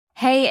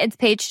Hey, it's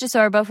Paige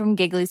DeSorbo from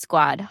Giggly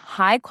Squad.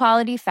 High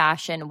quality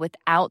fashion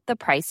without the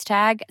price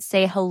tag.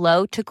 Say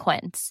hello to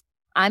Quince.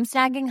 I'm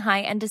snagging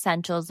high-end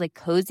essentials like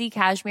cozy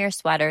cashmere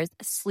sweaters,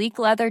 sleek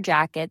leather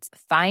jackets,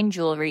 fine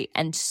jewelry,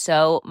 and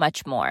so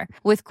much more.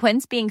 With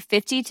Quince being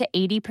 50 to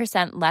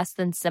 80% less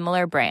than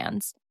similar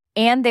brands.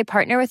 And they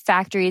partner with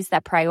factories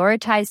that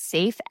prioritize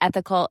safe,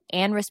 ethical,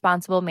 and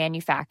responsible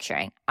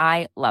manufacturing.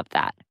 I love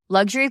that.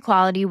 Luxury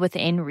quality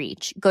within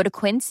reach. Go to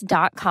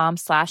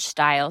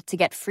quince.com/style to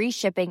get free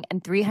shipping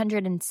and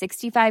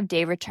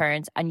 365-day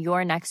returns on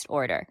your next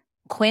order.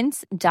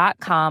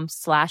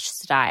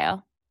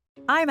 Quince.com/style.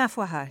 I'm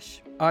Afua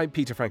Hirsch. I'm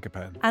Peter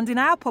Frankopan. And in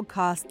our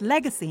podcast,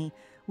 Legacy,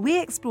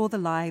 we explore the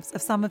lives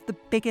of some of the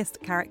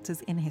biggest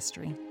characters in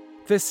history.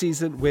 This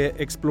season, we're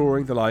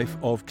exploring the life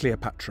of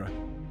Cleopatra.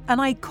 An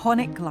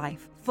iconic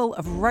life full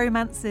of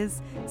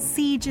romances,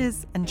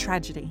 sieges, and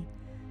tragedy.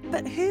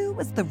 But who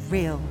was the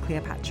real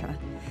Cleopatra?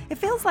 It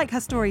feels like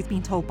her story's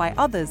been told by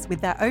others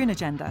with their own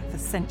agenda for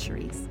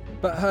centuries.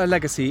 But her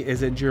legacy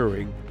is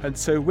enduring, and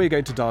so we're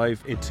going to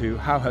dive into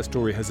how her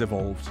story has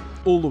evolved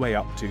all the way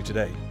up to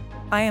today.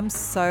 I am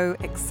so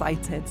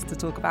excited to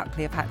talk about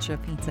Cleopatra,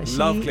 Peter.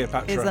 Love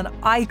Cleopatra. She is an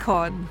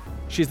icon.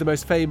 She's the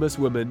most famous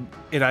woman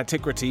in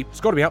antiquity.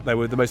 It's got to be up there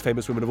with the most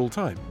famous women of all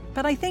time.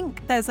 But I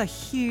think there's a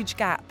huge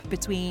gap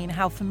between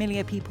how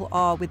familiar people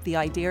are with the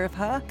idea of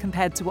her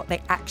compared to what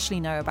they actually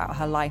know about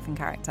her life and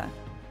character.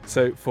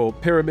 So for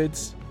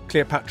Pyramids,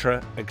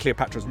 Cleopatra and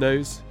Cleopatra's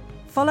Nose,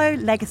 follow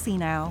Legacy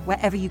now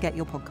wherever you get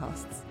your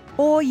podcasts.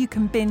 Or you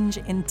can binge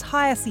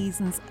entire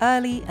seasons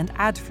early and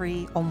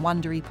ad-free on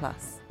Wondery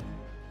Plus.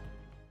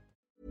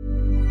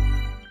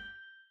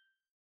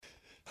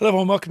 Hello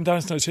everyone, welcome to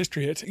Dan Snow's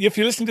History Hit. If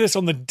you're listening to this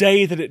on the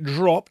day that it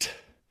dropped,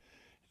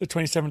 the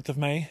 27th of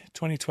May,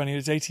 2020,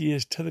 it's 80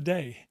 years to the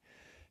day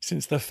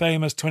since the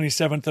famous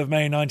 27th of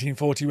May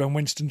 1940 when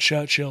Winston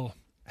Churchill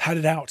had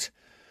it out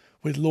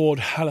with Lord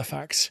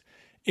Halifax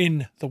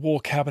in the War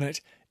Cabinet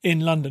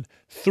in London.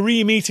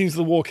 3 meetings of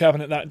the War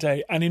Cabinet that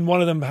day, and in one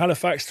of them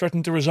Halifax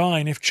threatened to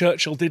resign if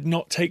Churchill did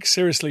not take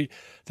seriously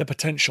the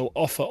potential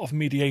offer of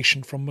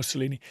mediation from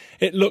Mussolini.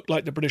 It looked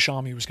like the British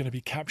Army was going to be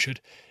captured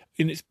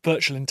in its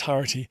virtual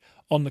entirety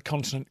on the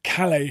continent.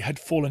 Calais had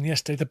fallen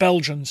yesterday. The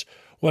Belgians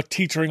were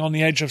teetering on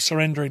the edge of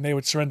surrendering. They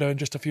would surrender in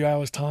just a few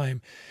hours'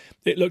 time.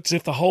 It looked as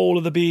if the whole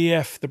of the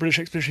BEF, the British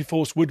Expeditionary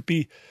Force, would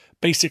be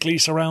basically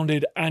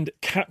surrounded and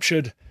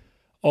captured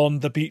on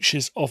the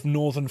beaches of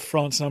northern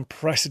France. An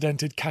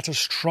unprecedented,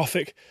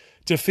 catastrophic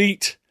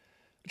defeat.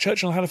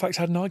 Churchill and Halifax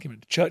had an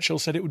argument. Churchill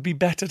said it would be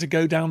better to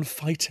go down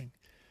fighting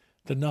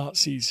the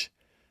Nazis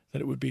than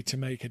it would be to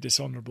make a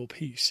dishonourable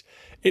peace.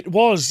 It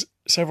was,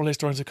 several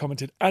historians have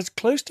commented, as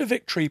close to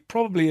victory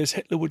probably as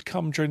Hitler would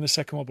come during the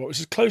Second World War. It was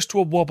as close to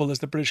a wobble as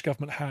the British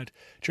government had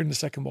during the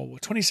Second World War.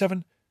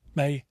 27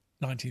 May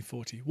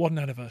 1940, what an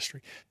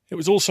anniversary. It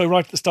was also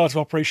right at the start of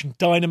Operation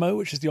Dynamo,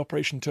 which is the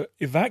operation to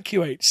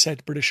evacuate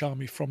said British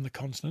army from the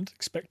continent,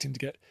 expecting to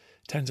get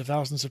tens of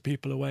thousands of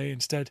people away.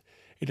 Instead,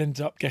 it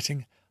ended up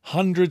getting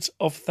hundreds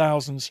of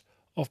thousands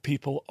of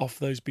people off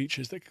those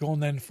beaches that could go on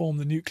then form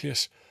the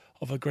nucleus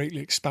of a greatly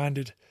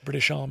expanded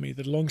British army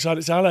that alongside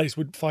its allies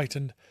would fight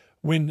and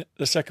win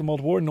the Second World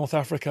War in North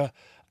Africa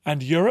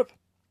and Europe.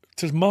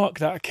 To mark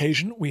that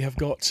occasion, we have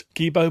got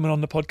Guy Bowman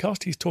on the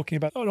podcast. He's talking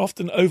about an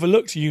often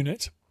overlooked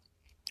unit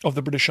of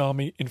the British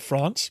Army in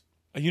France,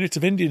 a unit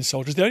of Indian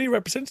soldiers, the only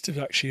representatives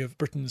actually of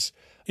Britain's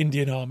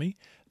Indian Army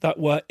that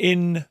were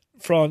in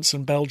France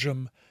and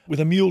Belgium with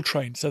a mule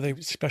train. So they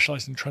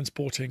specialised in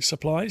transporting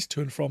supplies to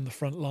and from the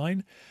front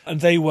line. And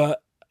they were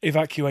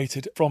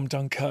evacuated from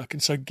Dunkirk.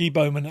 And so Guy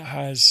Bowman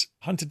has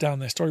hunted down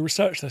their story,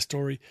 researched their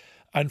story,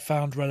 and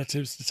found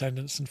relatives,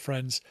 descendants and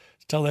friends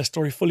to tell their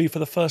story fully for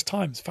the first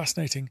time. It's a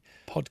fascinating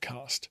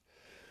podcast.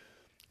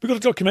 We've got a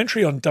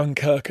documentary on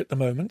Dunkirk at the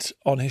moment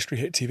on History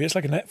Hit TV. It's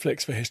like a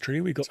Netflix for history.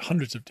 We've got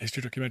hundreds of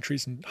history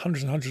documentaries and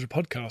hundreds of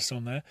podcasts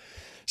on there.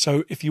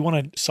 So if you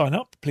want to sign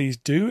up, please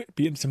do.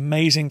 It's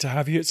amazing to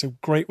have you. It's a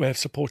great way of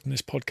supporting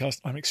this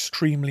podcast. I'm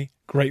extremely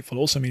grateful.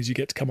 Also means you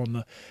get to come on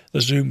the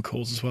Zoom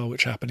calls as well,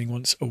 which are happening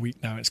once a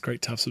week now. It's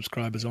great to have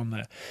subscribers on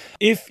there.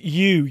 If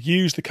you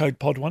use the code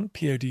POD1,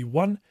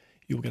 POD1,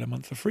 you'll get a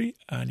month for free,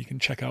 and you can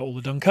check out all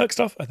the Dunkirk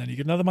stuff, and then you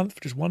get another month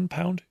for just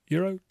 £1,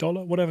 euro,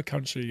 dollar, whatever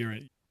currency you're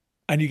in.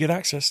 And you get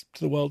access to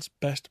the world's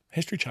best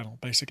history channel,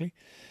 basically.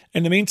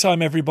 In the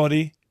meantime,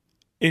 everybody,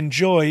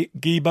 enjoy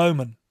Guy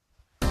Bowman.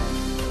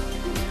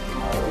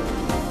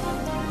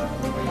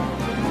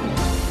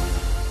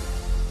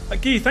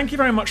 Guy, thank you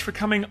very much for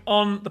coming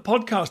on the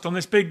podcast on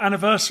this big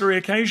anniversary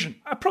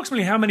occasion.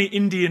 Approximately how many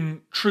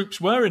Indian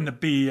troops were in the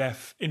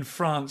BEF in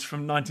France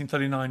from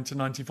 1939 to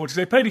 1940?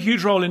 They played a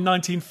huge role in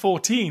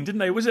 1914, didn't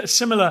they? Was it a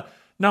similar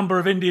number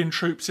of Indian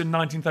troops in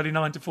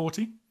 1939 to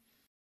 40?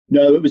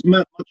 No, it was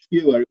much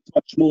fewer. It was a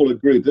much smaller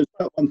group. There's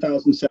about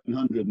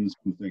 1,700 and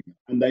something.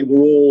 And they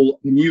were all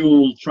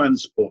mule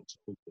transport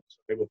soldiers.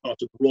 They were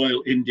part of the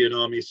Royal Indian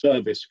Army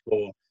Service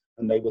Corps,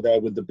 and they were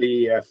there with the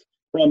BEF.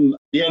 From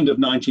the end of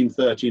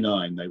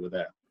 1939, they were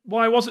there.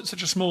 Why was it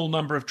such a small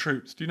number of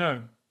troops? Do you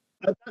know?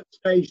 At that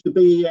stage, the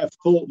BEF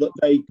thought that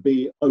they could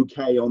be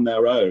okay on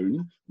their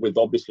own, with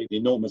obviously the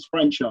enormous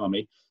French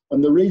army.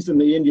 And the reason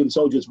the Indian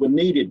soldiers were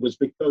needed was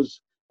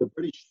because the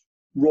British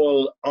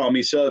Royal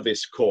Army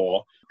Service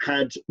Corps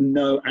had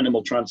no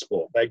animal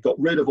transport. They got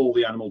rid of all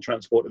the animal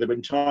transport. They were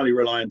entirely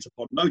reliant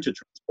upon motor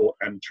transport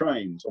and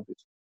trains,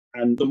 obviously.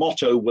 And the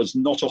motto was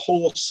not a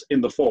horse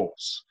in the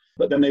force.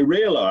 But then they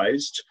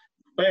realized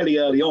fairly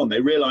early on,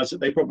 that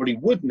they probably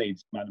would need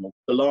some animals.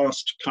 The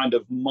last kind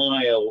of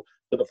mile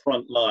to the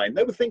front line.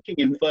 They were thinking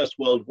in First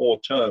World War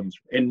terms,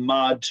 in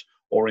mud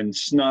or in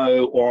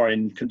snow or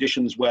in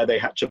conditions where they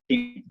had to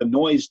keep the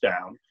noise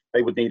down.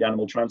 They would need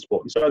animal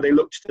transport. And so they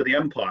looked to the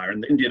Empire,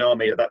 and the Indian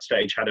Army at that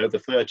stage had over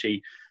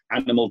 30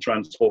 animal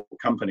transport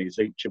companies,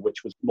 each of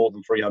which was more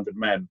than 300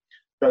 men.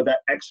 So that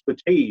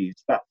expertise,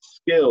 that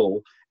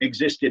skill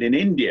existed in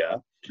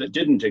India that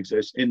didn't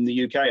exist in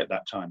the UK at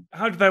that time.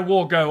 How did their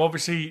war go?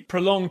 Obviously,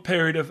 prolonged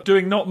period of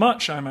doing not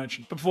much, I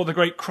imagine, before the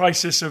great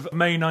crisis of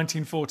May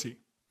 1940.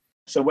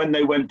 So when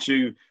they went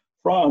to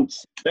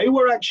France, they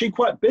were actually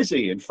quite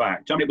busy, in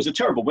fact. I mean, it was a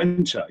terrible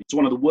winter. It's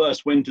one of the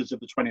worst winters of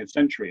the 20th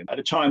century. At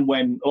a time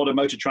when a lot of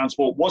motor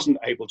transport wasn't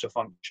able to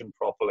function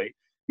properly,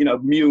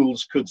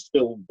 mules could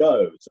still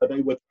go. So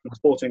they were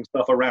transporting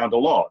stuff around a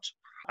lot.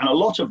 And a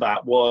lot of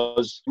that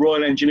was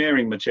Royal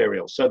Engineering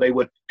materials. So they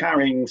were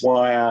carrying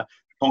wire,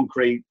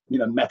 concrete,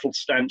 metal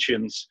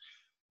stanchions,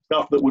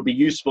 stuff that would be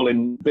useful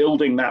in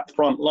building that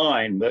front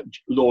line that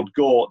Lord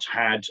Gort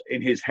had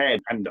in his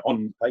head and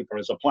on paper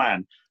as a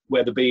plan,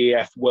 where the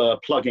BEF were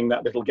plugging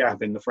that little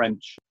gap in the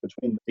French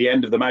between the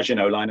end of the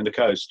Maginot Line and the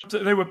coast.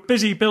 So they were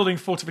busy building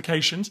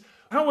fortifications.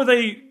 How were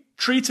they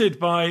treated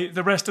by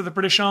the rest of the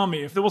British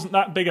Army? If there wasn't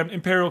that big an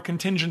imperial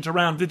contingent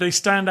around, did they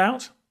stand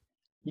out?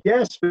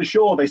 Yes, for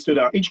sure, they stood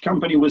out. Each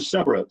company was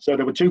separate. So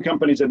there were two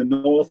companies in the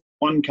north,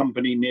 one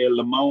company near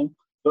Le Mans,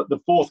 but the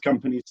fourth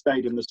company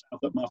stayed in the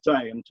south at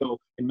Marseille until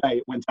in May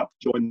it went up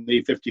to join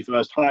the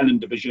 51st Highland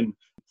Division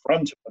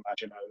front of the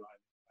Maginot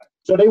Line.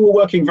 So they were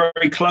working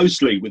very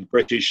closely with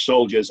British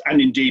soldiers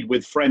and indeed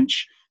with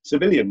French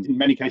civilians. In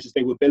many cases,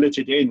 they were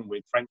billeted in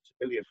with French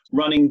civilians,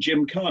 running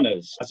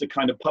gymkhanas as a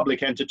kind of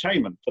public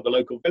entertainment for the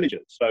local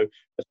villagers. So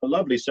there's a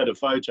lovely set of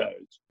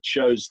photos. It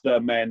shows the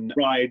men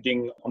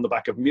riding on the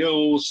back of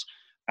mules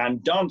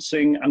and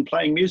dancing and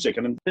playing music.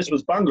 And this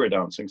was Bhangra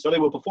dancing. So they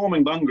were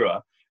performing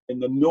Bhangra in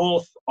the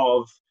north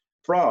of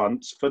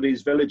France for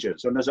these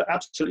villagers. And there's an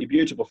absolutely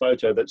beautiful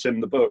photo that's in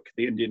the book,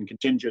 The Indian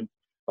Contingent,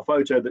 a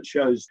photo that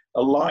shows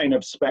a line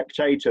of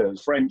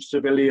spectators, French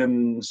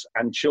civilians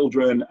and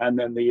children, and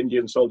then the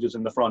Indian soldiers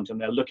in the front,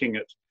 and they're looking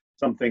at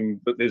something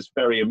that is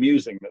very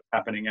amusing that's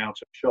happening out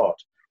of shot.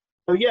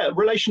 So yeah,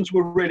 relations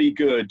were really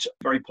good,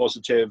 very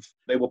positive.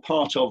 They were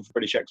part of the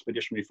British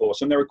Expeditionary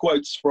Force, and there are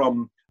quotes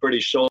from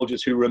British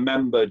soldiers who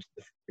remembered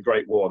the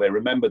Great War. They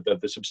remembered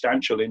the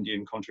substantial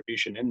Indian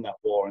contribution in that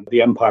war, and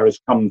the Empire has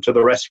come to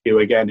the rescue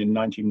again in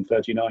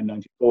 1939,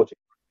 1940.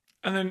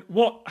 And then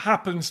what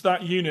happens to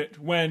that unit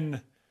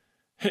when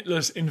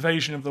Hitler's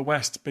invasion of the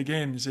West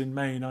begins in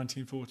May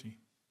 1940?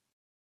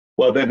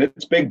 Well, then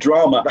it's big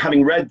drama.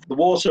 Having read the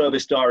War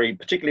Service Diary,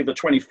 particularly the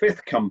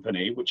 25th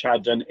Company, which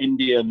had an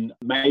Indian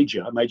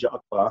Major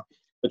Akbar,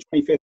 the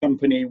 25th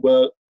Company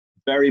were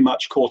very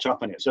much caught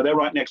up in it. So they're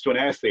right next to an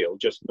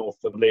airfield just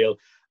north of Lille,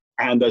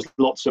 and there's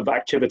lots of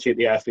activity at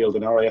the airfield.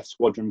 An RAF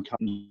squadron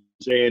comes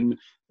in,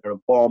 there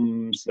are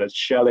bombs, there's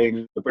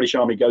shelling. The British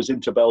Army goes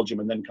into Belgium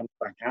and then comes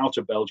back out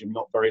of Belgium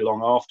not very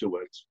long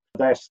afterwards.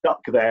 They're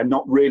stuck there,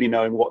 not really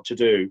knowing what to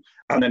do.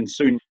 And then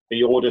soon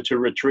the order to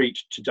retreat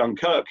to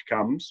Dunkirk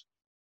comes,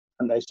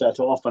 and they set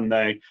off, and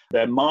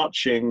they're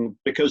marching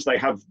because they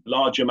have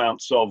large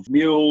amounts of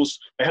mules.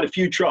 They had a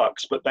few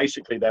trucks, but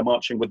basically they're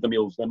marching with the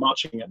mules. They're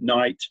marching at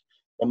night.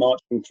 They're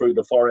marching through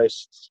the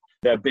forests.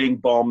 They're being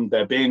bombed.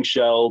 They're being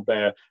shelled.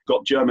 They've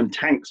got German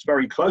tanks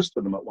very close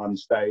to them at one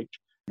stage.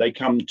 They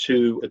come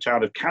to the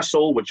town of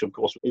Kassel, which of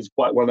course is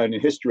quite well known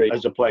in history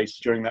as a place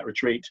during that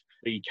retreat.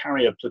 The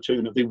carrier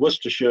platoon of the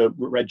Worcestershire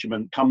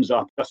Regiment comes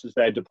up just as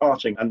they're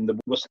departing, and the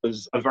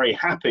Worcesters are very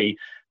happy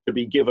to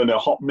be given a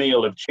hot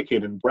meal of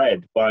chicken and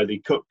bread by the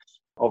cooks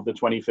of the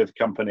 25th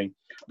Company.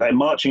 They're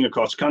marching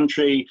across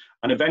country,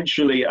 and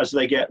eventually, as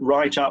they get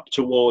right up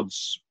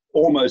towards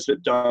almost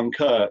at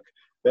Dunkirk,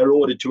 they're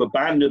ordered to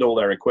abandon all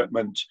their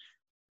equipment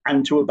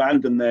and to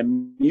abandon their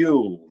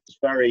mules.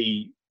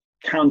 Very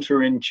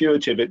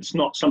counterintuitive. It's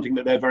not something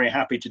that they're very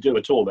happy to do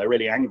at all. They're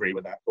really angry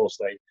with that. Of course,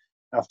 they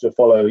have to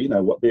follow,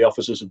 what the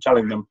officers are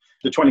telling them.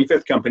 The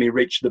 25th Company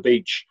reached the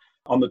beach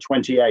on the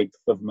 28th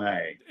of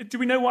May. Do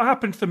we know what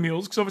happened to the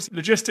mules? Because obviously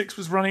logistics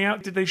was running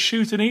out. Did they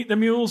shoot and eat the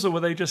mules, or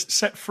were they just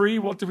set free?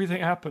 What do we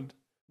think happened?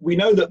 We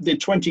know that the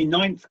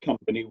 29th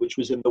Company, which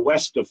was in the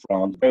west of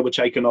France, they were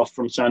taken off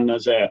from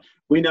Saint-Nazaire.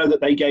 We know that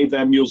they gave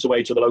their mules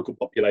away to the local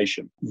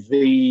population.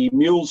 The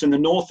mules in the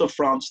north of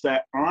France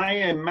there, I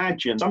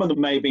imagine, some of them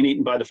may have been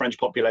eaten by the French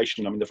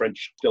population. I mean, the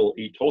French still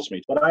eat horse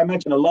meat, but I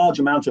imagine a large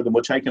amount of them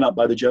were taken up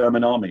by the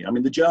German army. I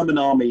mean, the German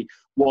army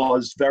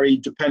was very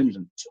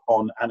dependent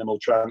on animal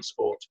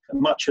transport.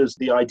 Much as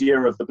the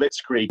idea of the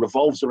Blitzkrieg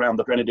revolves around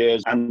the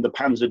Grenadiers and the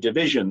Panzer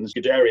divisions,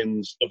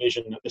 Guderian's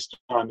division at this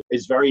time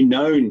is very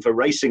known for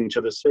racing to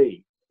the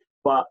sea.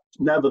 But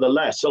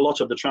nevertheless, a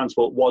lot of the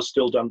transport was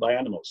still done by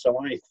animals. So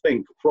I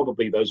think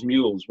probably those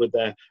mules with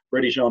their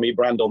British Army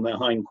brand on their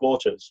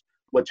hindquarters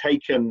were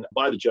taken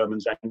by the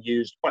Germans and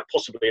used quite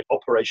possibly in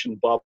Operation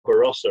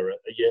Barbarossa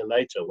a year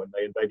later when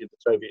they invaded the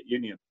Soviet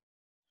Union.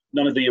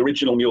 None of the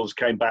original mules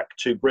came back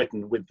to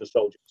Britain with the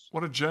soldiers.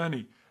 What a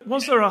journey.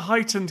 Was there a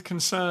heightened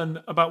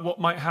concern about what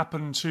might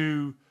happen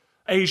to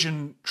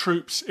Asian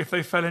troops if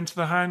they fell into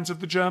the hands of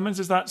the Germans?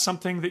 Is that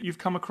something that you've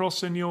come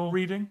across in your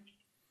reading?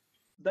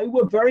 They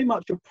were very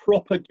much a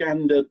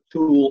propaganda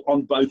tool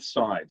on both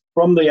sides.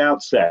 From the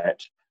outset,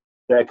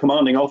 their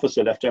commanding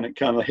officer, Lieutenant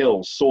Colonel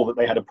Hill, saw that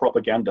they had a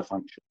propaganda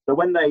function. So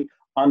when they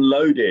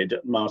unloaded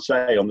at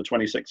Marseille on the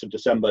 26th of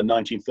December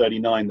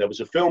 1939, there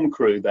was a film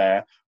crew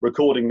there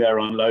recording their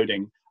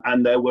unloading,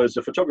 and there was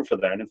a photographer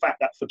there. And in fact,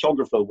 that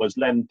photographer was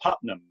Len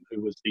Putnam,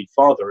 who was the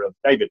father of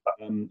David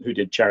Putnam, who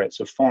did Chariots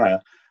of Fire.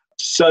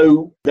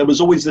 So there was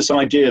always this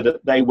idea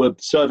that they were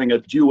serving a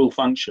dual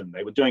function.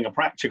 They were doing a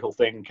practical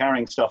thing,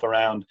 carrying stuff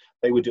around.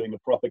 They were doing a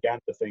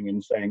propaganda thing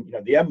and saying, you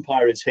know, the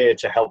empire is here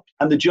to help.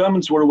 And the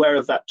Germans were aware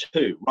of that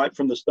too. Right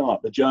from the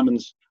start, the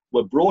Germans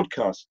were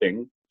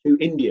broadcasting to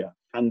India,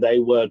 and they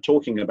were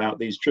talking about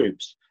these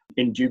troops.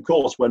 In due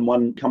course, when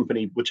one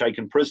company were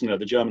taken prisoner,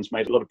 the Germans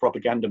made a lot of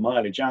propaganda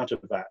mileage out of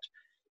that.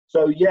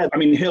 So, yeah, I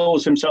mean,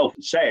 Hills himself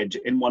said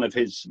in one of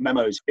his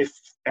memos, if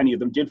any of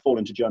them did fall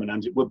into German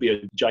hands, it would be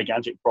a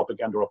gigantic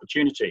propaganda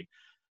opportunity.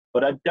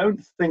 But I don't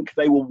think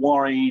they were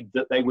worried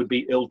that they would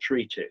be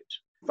ill-treated.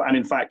 And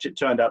in fact, it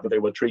turned out that they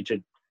were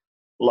treated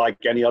like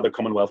any other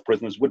Commonwealth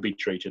prisoners would be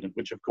treated,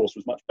 which of course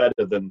was much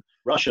better than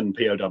Russian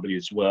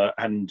POWs were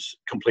and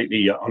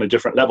completely on a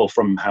different level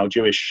from how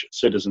Jewish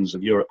citizens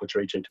of Europe were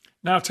treated.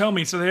 Now tell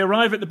me, so they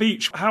arrive at the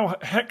beach. How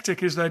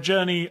hectic is their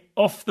journey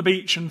off the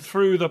beach and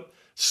through the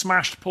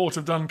smashed port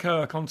of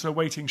Dunkirk onto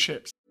waiting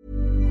ships?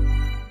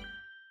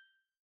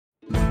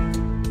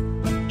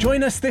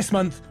 Join us this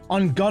month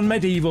on Gone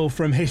Medieval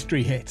from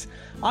History Hit.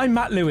 I'm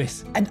Matt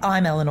Lewis. And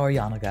I'm Eleanor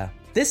Yanaga.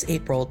 This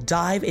April,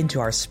 dive into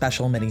our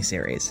special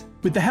mini-series.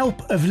 With the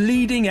help of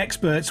leading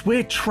experts,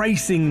 we're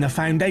tracing the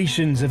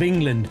foundations of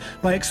England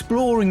by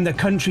exploring the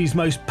country's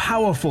most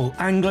powerful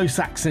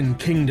Anglo-Saxon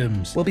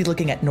kingdoms. We'll be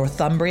looking at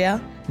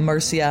Northumbria,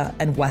 Mercia,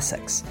 and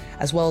Wessex,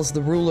 as well as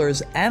the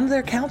rulers and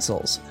their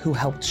councils who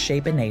helped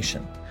shape a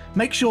nation.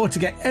 Make sure to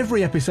get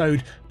every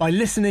episode by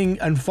listening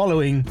and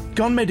following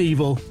Gone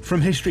Medieval from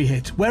History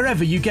Hit,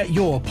 wherever you get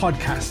your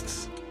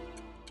podcasts.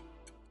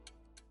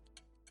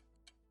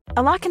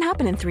 A lot can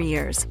happen in 3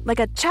 years, like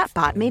a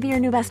chatbot may be your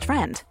new best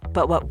friend.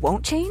 But what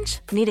won't change?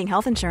 Needing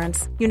health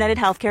insurance. United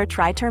Healthcare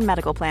Tri-Term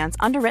Medical Plans,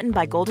 underwritten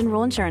by Golden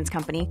Rule Insurance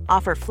Company,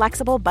 offer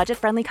flexible,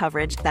 budget-friendly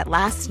coverage that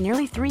lasts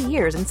nearly 3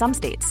 years in some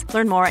states.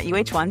 Learn more at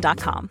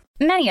uh1.com.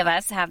 Many of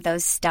us have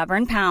those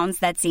stubborn pounds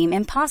that seem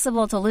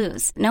impossible to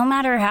lose, no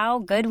matter how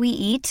good we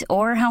eat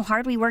or how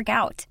hard we work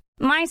out.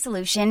 My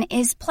solution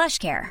is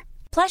PlushCare.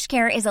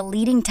 PlushCare is a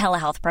leading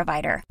telehealth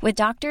provider with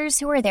doctors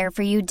who are there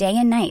for you day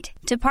and night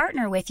to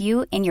partner with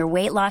you in your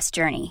weight loss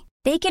journey.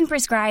 They can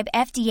prescribe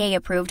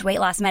FDA-approved weight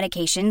loss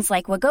medications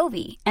like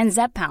Wegovy and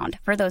Zepbound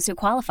for those who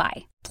qualify.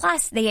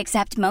 Plus, they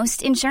accept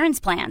most insurance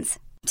plans.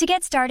 To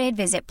get started,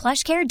 visit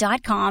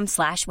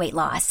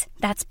plushcare.com/weightloss.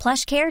 That's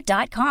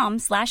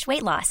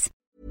plushcare.com/weightloss.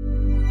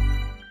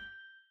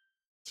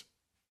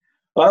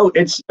 Well,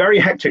 it's very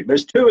hectic.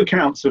 There's two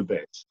accounts of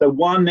this. The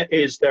one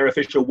is their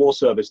official war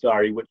service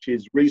diary, which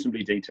is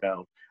reasonably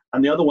detailed.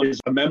 And the other one is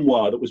a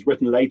memoir that was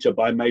written later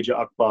by Major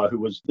Akbar, who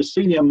was the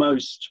senior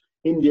most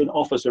Indian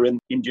officer in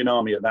the Indian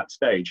Army at that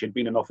stage. He'd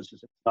been an officer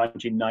since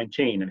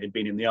 1919 and he'd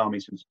been in the army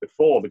since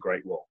before the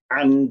Great War.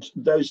 And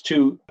those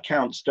two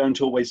accounts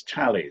don't always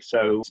tally.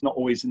 So it's not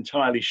always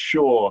entirely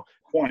sure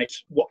quite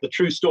what the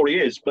true story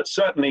is. But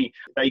certainly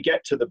they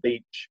get to the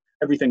beach.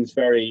 Everything's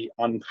very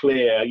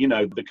unclear. You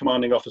know, the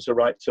commanding officer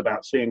writes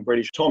about seeing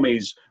British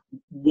Tommies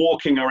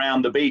walking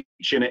around the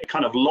beach in a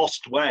kind of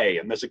lost way.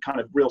 And there's a kind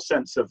of real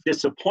sense of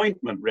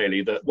disappointment,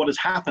 really, that what has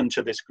happened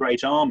to this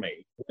great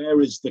army? Where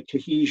is the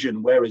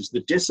cohesion? Where is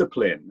the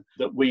discipline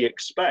that we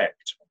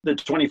expect? The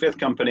 25th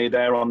Company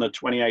there on the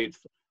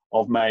 28th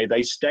of May,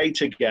 they stay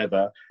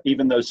together,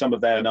 even though some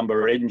of their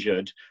number are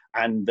injured.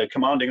 And the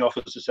commanding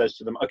officer says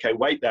to them, okay,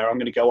 wait there, I'm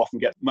going to go off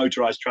and get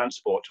motorized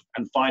transport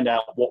and find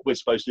out what we're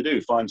supposed to do,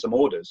 find some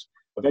orders.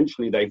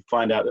 Eventually, they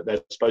find out that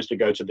they're supposed to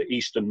go to the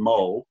Eastern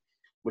Mole,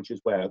 which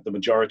is where the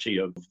majority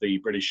of the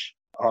British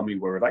army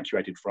were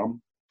evacuated from.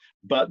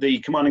 But the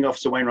commanding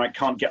officer, Wainwright,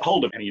 can't get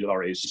hold of any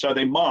lorries. So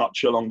they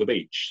march along the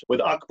beach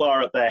with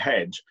Akbar at their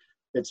head,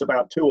 It's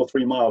about 2 or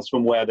 3 miles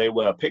from where they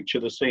were. Picture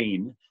the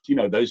scene. You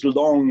know, those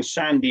long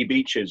sandy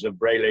beaches of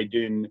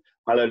Braye-les-Dunes,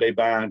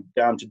 Malo-les-Bains,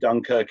 down to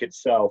Dunkirk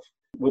itself,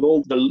 with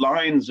all the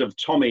lines of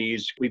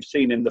Tommies we've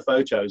seen in the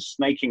photos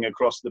snaking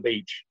across the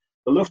beach.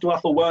 The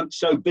Luftwaffe weren't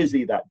so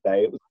busy that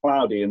day. It was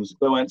cloudy and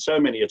there weren't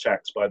so many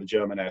attacks by the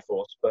German Air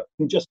Force. But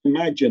just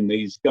imagine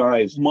these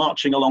guys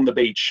marching along the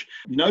beach.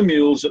 No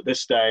mules at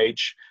this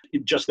stage,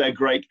 just their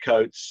great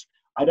coats.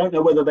 I don't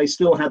know whether they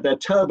still had their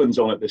turbans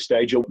on at this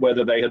stage or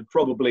whether they had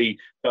probably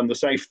done the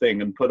safe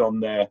thing and put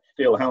on their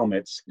steel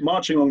helmets.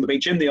 Marching along the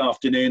beach in the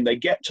afternoon, they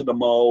get to the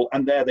mole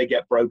and there they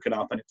get broken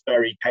up and it's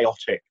very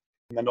chaotic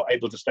and they're not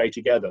able to stay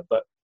together.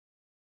 But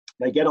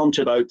they get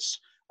onto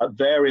boats at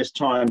various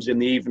times in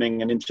the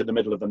evening and into the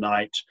middle of the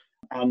night,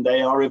 and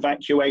they are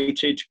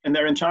evacuated in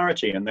their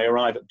entirety. And they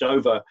arrive at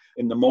Dover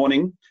in the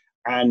morning.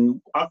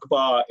 And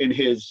Akbar, in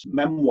his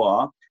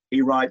memoir,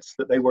 he writes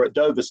that they were at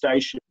Dover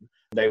Station.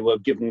 They were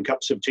given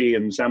cups of tea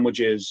and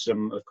sandwiches.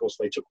 Of course,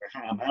 they took the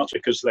ham out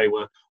because they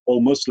were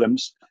all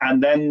Muslims.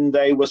 And then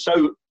they were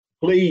so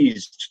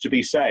pleased to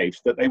be safe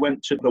that they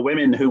went to the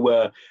women who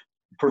were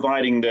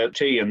providing the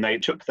tea, and they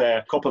took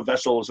their copper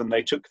vessels and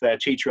they took their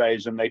tea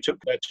trays and they took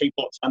their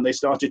teapots and they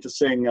started to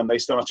sing and they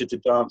started to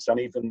dance, and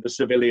even the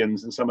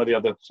civilians and some of the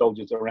other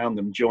soldiers around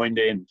them joined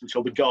in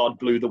until the guard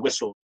blew the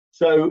whistle.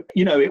 So,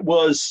 you know, it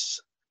was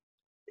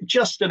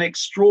just an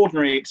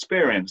extraordinary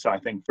experience, I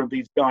think, from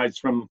these guys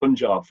from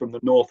Punjab, from the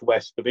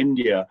northwest of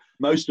India,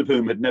 most of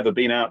whom had never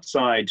been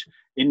outside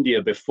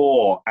India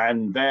before.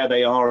 And there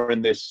they are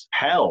in this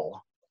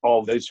hell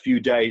of those few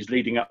days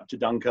leading up to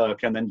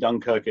Dunkirk and then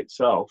Dunkirk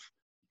itself.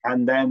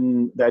 And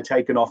then they're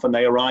taken off and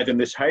they arrive in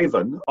this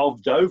haven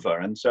of Dover.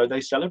 And so they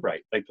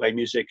celebrate, they play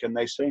music and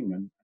they sing.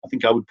 And I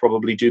think I would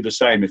probably do the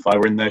same if I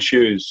were in their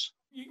shoes.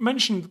 You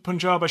mentioned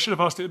Punjab. I should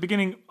have asked at the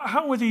beginning,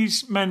 how were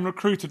these men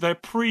recruited? They're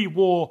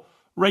pre-war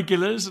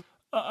regulars.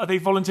 Are they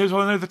volunteers?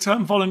 Well, I know the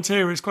term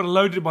volunteer is quite a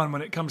loaded one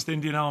when it comes to the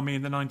Indian Army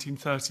in the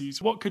 1930s.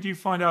 What could you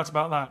find out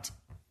about that?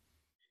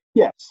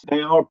 Yes,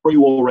 they are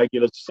pre-war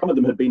regulars. Some of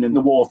them had been in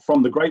the war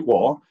from the Great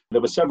War.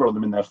 There were several of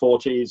them in their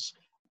 40s.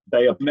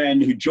 They are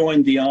men who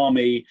joined the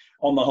army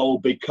on the whole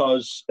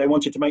because they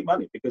wanted to make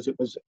money, because it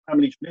was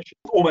family tradition.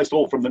 Almost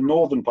all from the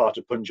northern part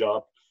of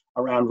Punjab,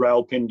 around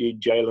Rawalpindi,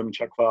 Jhelum,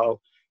 Chakfal,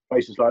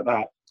 places like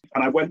that.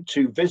 And I went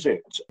to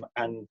visit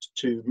and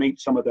to meet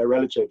some of their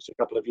relatives a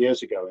couple of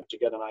years ago and to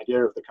get an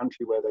idea of the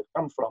country where they've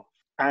come from.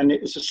 And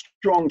it's a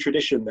strong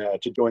tradition there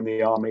to join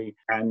the army,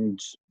 and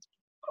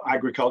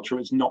agriculture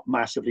is not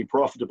massively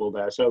profitable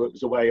there. So it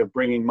was a way of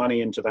bringing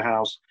money into the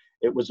house.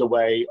 It was a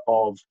way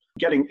of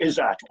getting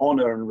izzat,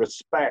 honor and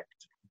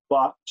respect,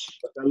 but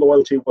their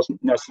loyalty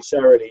wasn't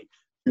necessarily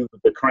to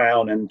the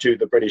crown and to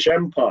the British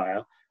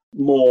Empire,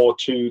 more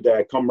to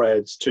their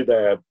comrades, to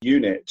their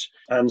unit.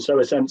 And so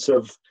a sense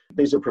of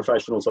these are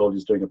professional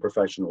soldiers doing a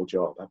professional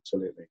job,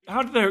 absolutely.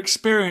 How did their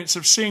experience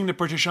of seeing the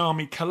British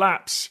Army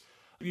collapse,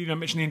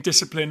 mentioning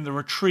indiscipline, the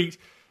retreat,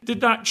 did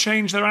that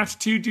change their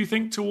attitude, do you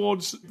think,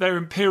 towards their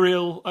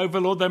imperial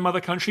overlord, their mother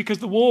country? Because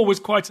the war was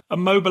quite a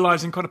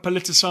mobilising, quite a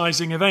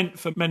politicising event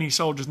for many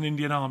soldiers in the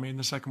Indian Army in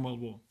the Second World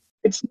War.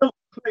 It's not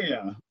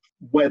clear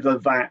whether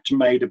that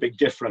made a big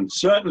difference.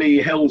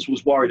 Certainly Hills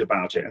was worried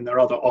about it, and their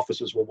other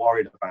officers were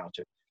worried about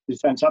it. In a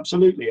sense,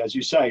 absolutely, as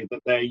you say,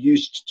 that they're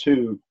used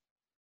to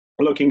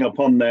looking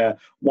upon their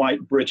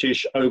white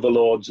British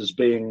overlords as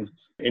being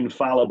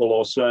infallible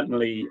or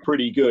certainly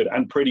pretty good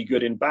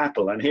in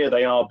battle. And here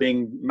they are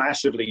being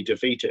massively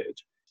defeated.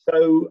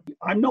 So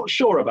I'm not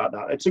sure about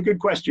that. It's a good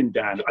question,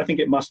 Dan. I think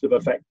it must have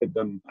affected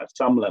them at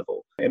some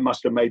level. It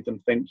must have made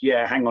them think,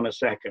 yeah, hang on a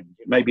second.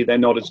 Maybe they're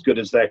not as good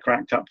as they're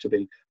cracked up to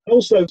be.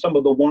 Also, some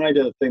of the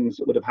wider things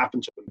that would have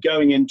happened to them.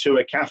 Going into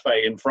a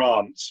cafe in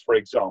France, for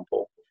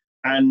example,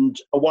 and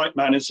a white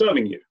man is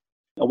serving you.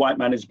 A white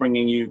man is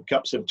bringing you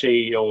cups of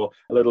tea or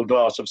a little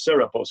glass of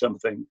syrup or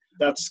something.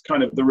 That's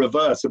kind of the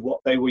reverse of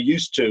what they were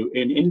used to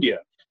in India.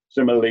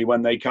 Similarly,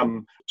 when they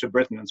come to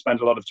Britain and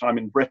spend a lot of time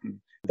in Britain,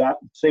 that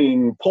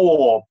seeing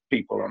poor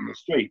people on the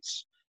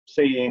streets,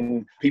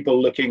 seeing people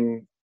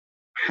looking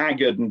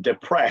haggard and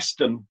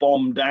depressed and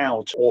bombed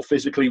out or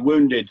physically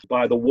wounded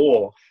by the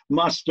war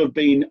must have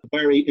been a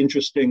very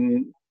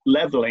interesting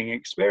leveling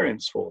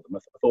experience for them.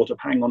 I thought of,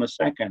 hang on a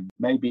second,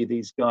 maybe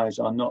these guys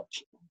are not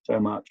so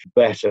much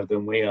better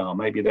than we are.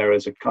 Maybe there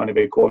is a kind of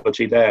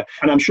equality there.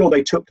 And I'm sure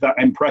they took that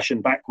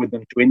impression back with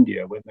them to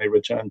India when they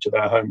returned to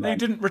their homeland.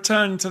 They didn't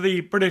return to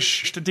the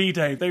British to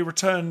D-Day. They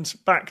returned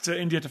back to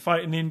India to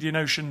fight in the Indian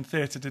Ocean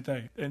Theatre, did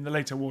they, in the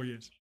later war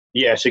years?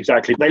 Yes,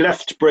 exactly. They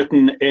left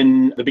Britain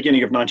in the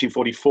beginning of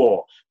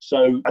 1944.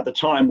 So at the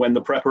time when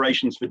the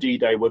preparations for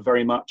D-Day were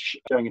very much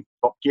going into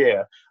top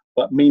gear.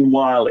 But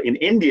meanwhile, in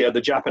India,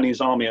 the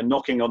Japanese army are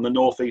knocking on the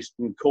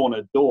northeastern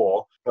corner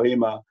door,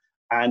 Kohima,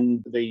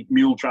 and the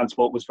mule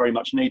transport was very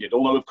much needed.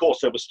 Although, of course,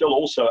 there were still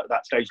also at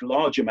that stage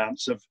large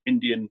amounts of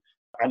Indian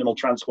animal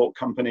transport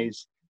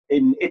companies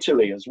in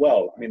Italy as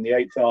well. I mean, the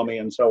Eighth Army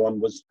and so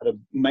on had a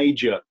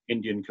major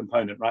Indian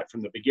component right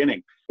from the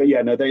beginning. But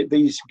yeah, no,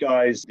 these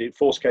guys, the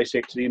Force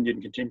K6, the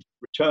Indian contingent,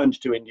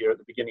 returned to India at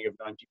the beginning of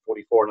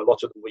 1944, and a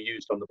lot of them were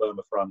used on the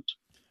Burma front.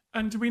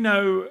 And do we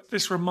know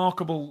this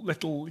remarkable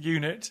little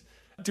unit?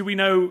 Do we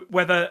know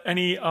whether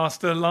any are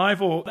still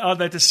alive, or are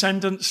there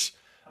descendants,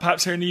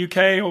 perhaps here in the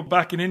UK or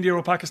back in India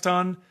or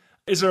Pakistan?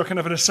 Is there a kind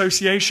of an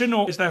association,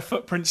 or is their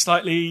footprint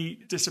slightly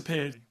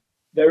disappeared?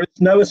 There is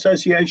no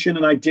association,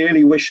 and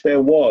ideally wish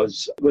there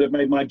was. It would have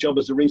made my job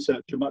as a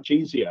researcher much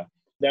easier.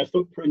 Their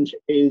footprint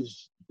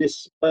is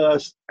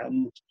dispersed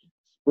and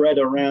spread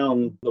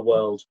around the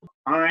world.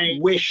 I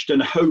wished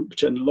and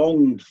hoped and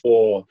longed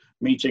for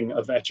meeting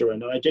a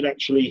veteran. And I did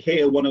actually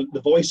hear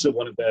the voice of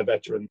one of their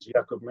veterans,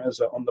 Yaqub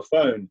Mirza, on the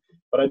phone,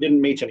 but I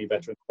didn't meet any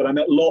veterans. But I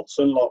met lots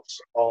and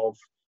lots of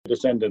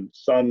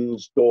descendants,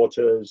 sons,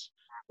 daughters,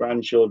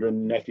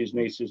 grandchildren, nephews,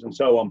 nieces, and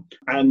so on.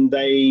 And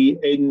they,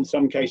 in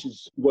some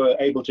cases, were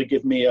able to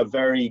give me a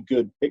very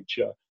good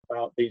picture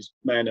about these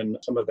men and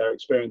some of their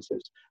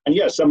experiences. And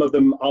yes, some of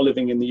them are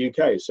living in the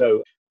UK.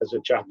 So there's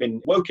a chap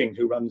in Woking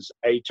who runs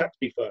a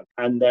taxi firm.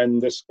 And then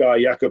this guy,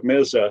 Yaqub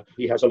Mirza,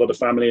 he has a lot of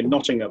family in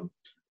Nottingham.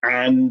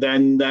 And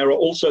then there are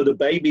also the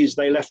babies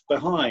they left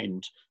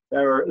behind.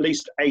 There are at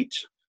least 8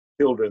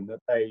 children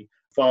that they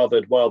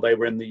fathered while they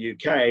were in the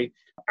UK.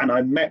 And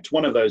I met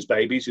one of those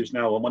babies, who's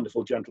now a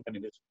wonderful gentleman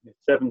in his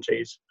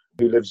 70s,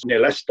 who lives near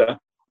Leicester.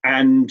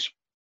 And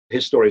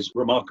his story is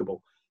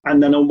remarkable.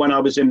 And then when I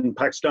was in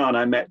Pakistan,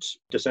 I met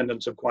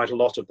descendants of quite a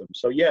lot of them.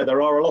 So yeah,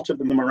 there are a lot of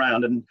them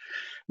around. And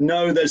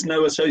no, there's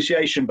no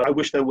association, but I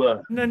wish there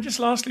were. And then just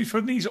lastly,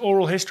 from these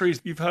oral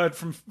histories you've heard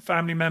from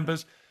family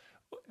members,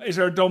 is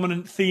there a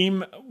dominant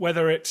theme, was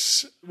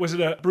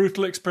it a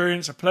brutal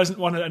experience, a pleasant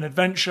one, an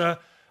adventure?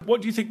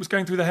 What do you think was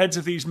going through the heads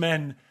of these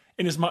men,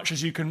 in as much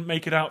as you can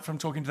make it out from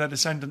talking to their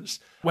descendants,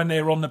 when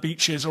they were on the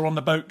beaches or on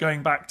the boat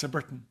going back to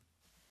Britain?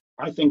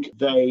 I think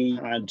they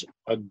had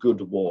a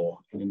good war,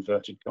 in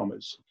inverted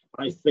commas.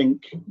 I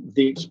think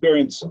the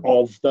experience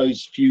of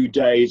those few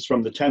days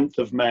from the 10th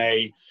of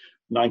May,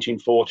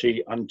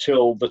 1940,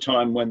 until the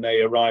time when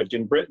they arrived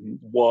in Britain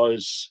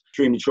was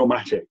extremely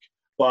traumatic.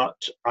 But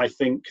I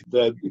think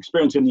the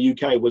experience in the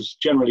UK was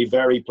generally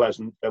very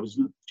pleasant. There was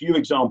few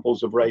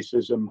examples of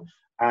racism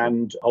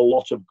and a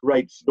lot of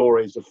great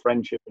stories of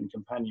friendship and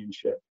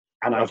companionship.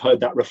 And I've heard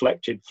that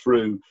reflected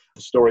through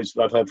the stories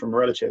that I've heard from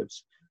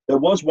relatives. There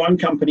was one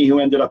company who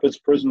ended up as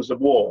prisoners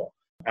of war,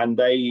 and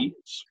they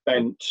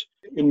spent,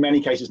 in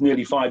many cases,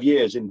 nearly 5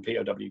 years in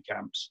POW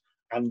camps.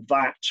 And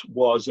that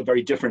was a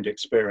very different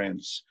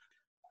experience.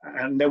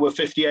 And there were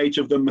 58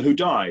 of them who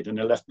died and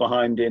are left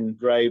behind in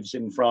graves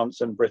in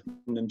France and Britain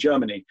and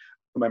Germany,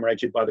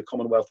 commemorated by the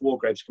Commonwealth War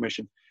Graves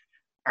Commission.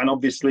 And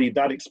obviously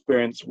that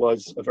experience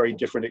was a very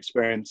different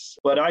experience.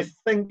 But I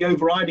think the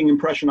overriding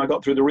impression I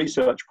got through the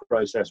research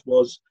process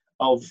was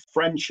of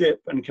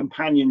friendship and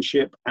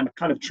companionship and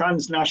kind of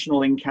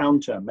transnational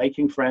encounter,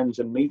 making friends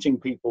and meeting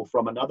people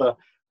from another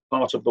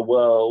part of the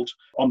world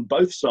on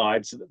both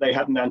sides that they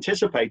hadn't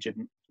anticipated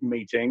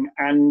meeting,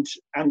 and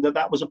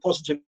that was a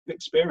positive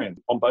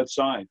experience on both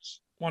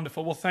sides.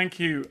 Wonderful. Well, thank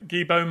you,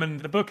 Guy Bowman.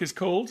 The book is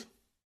called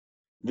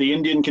The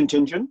Indian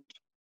Contingent,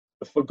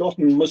 The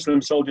Forgotten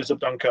Muslim Soldiers of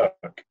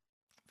Dunkirk.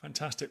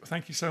 Fantastic. Well,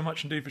 thank you so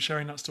much indeed for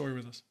sharing that story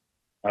with us.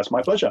 That's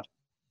my pleasure.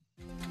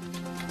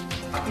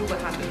 I feel we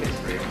have the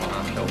history on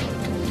our shoulders.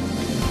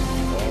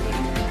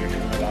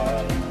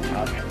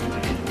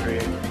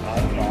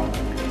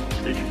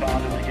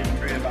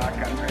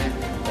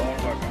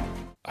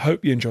 I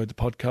hope you enjoyed the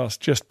podcast.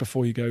 Just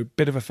before you go,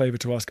 bit of a favour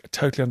to ask. I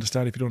totally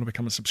understand if you don't want to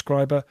become a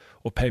subscriber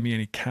or pay me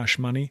any cash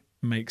money.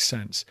 Makes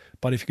sense.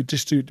 But if you could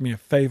just do me a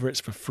favour, it's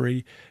for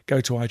free.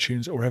 Go to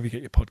iTunes or wherever you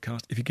get your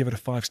podcast. If you give it a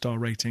 5-star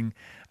rating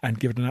and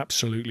give it an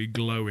absolutely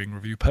glowing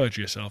review, purge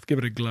yourself, give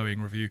it a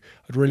glowing review.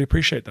 I'd really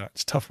appreciate that.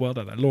 It's a tough world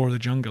out there, law of the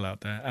jungle out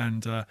there,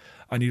 and I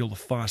need all the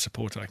fire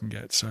support I can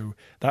get. So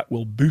that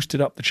will boost it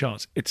up the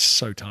charts. It's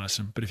so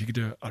tiresome, but if you could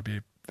do it, I'd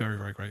be very,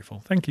 very grateful.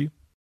 Thank you.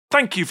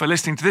 Thank you for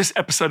listening to this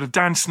episode of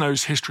Dan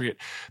Snow's History Hit.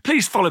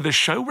 Please follow this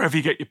show wherever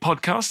you get your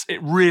podcasts.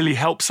 It really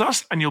helps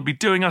us, and you'll be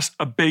doing us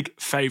a big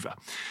favour.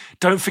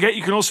 Don't forget,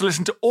 you can also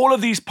listen to all of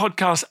these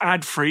podcasts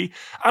ad-free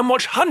and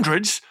watch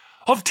hundreds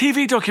of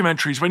TV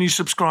documentaries when you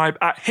subscribe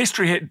at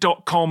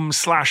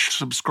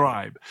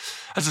historyhit.com/subscribe.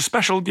 As a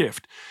special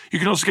gift, you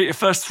can also get your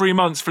first 3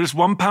 months for just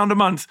 £1 a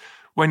month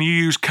when you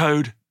use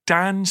code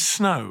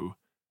DANSNOW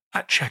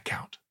at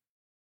checkout.